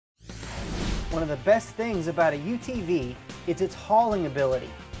One of the best things about a UTV is its hauling ability.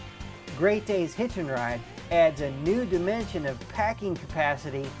 Great Days Hitch and Ride adds a new dimension of packing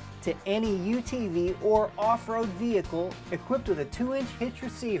capacity to any UTV or off-road vehicle equipped with a 2-inch hitch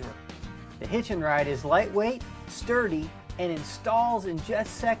receiver. The Hitch and Ride is lightweight, sturdy, and installs in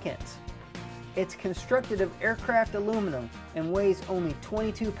just seconds. It's constructed of aircraft aluminum and weighs only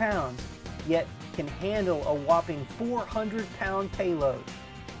 22 pounds, yet can handle a whopping 400-pound payload.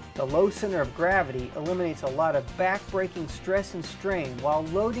 The low center of gravity eliminates a lot of back-breaking stress and strain while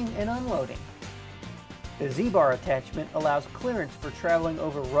loading and unloading. The Z-bar attachment allows clearance for traveling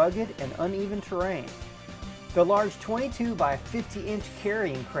over rugged and uneven terrain. The large 22 by 50-inch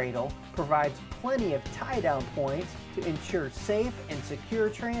carrying cradle provides plenty of tie-down points to ensure safe and secure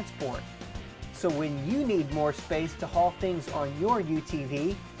transport. So when you need more space to haul things on your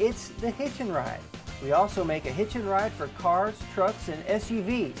UTV, it's the Hitch and Ride. We also make a Hitch and Ride for cars, trucks, and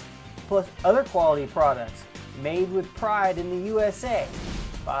SUVs, plus other quality products made with pride in the USA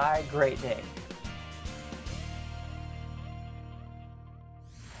by Great Day.